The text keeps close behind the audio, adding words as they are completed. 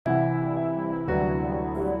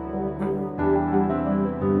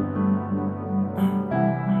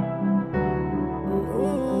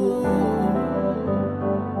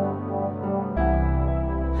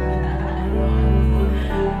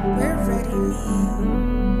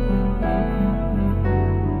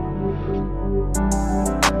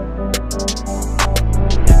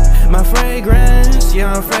My fragrance,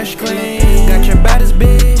 yeah, I'm fresh clean. Got your baddest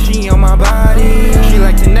bitch, she on my body. She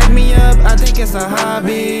like to neck me up, I think it's a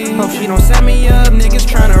hobby. Hope she don't set me up, niggas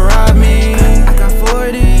tryna rob me. I got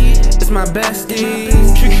 40, it's my bestie.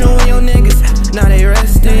 Trick showing your niggas, now they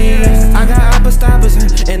resting. I got apple stoppers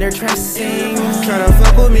and they're dressing. Tryna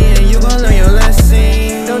fuck with me and you gon' learn your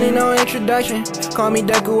lesson. Don't need no introduction, call me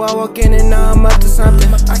Deku, I walk in and now I'm up to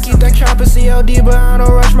something. I keep that chopper CLD, but I don't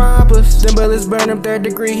rush my oppas. Them bullets burn him 3rd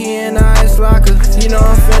degree, he in the ice locker. You know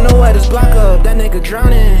I'm finna wet his block up, that nigga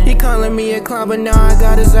drowning. He calling me a clown, but now I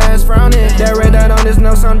got his ass frowning. That red dot on his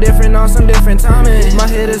nose, I'm different, on some different timing. My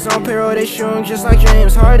hitters on payroll, they shooting just like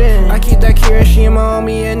James Harden. I keep that Kirishima on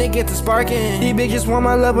me and it get to sparking. These bitches want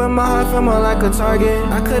my love, but my heart feel more like a target.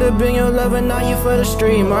 I could've been your lover, now you for the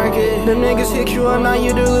street market. Them niggas hit you up, now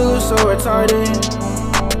you the Lulu, so retarded.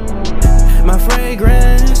 My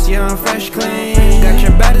fragrance, yeah, I'm fresh clean. Got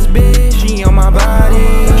your baddest bitch, she on my body.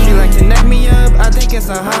 She like to neck me up, I think it's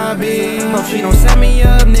a hobby. Hope she don't set me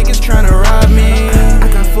up, niggas tryna rob me.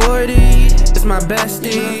 I got 40, it's my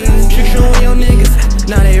bestie. Trick showing your niggas,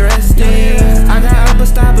 now they resting. I got apple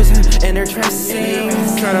stoppers and they're dressing.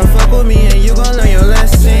 Tryna fuck with me and you gon' learn your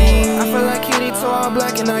lesson. I feel like Kitty to all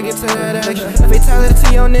black and I get to that action.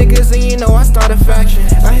 Fatality on niggas and you know I start a faction.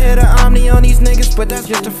 I hit an Omni on these niggas, but that's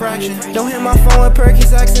just a fraction. Don't hit my phone with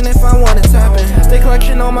Perky's asking if I wanna tap in. Stay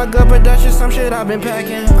collection on my gut, but that's just some shit I've been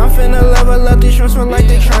packing. I'm finna level up, these shrimps feel like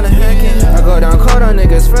they tryna hack it. I go down cold on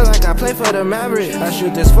niggas, feel like I play for the Mavericks. I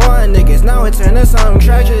shoot this for niggas, now it turn to something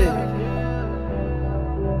tragic.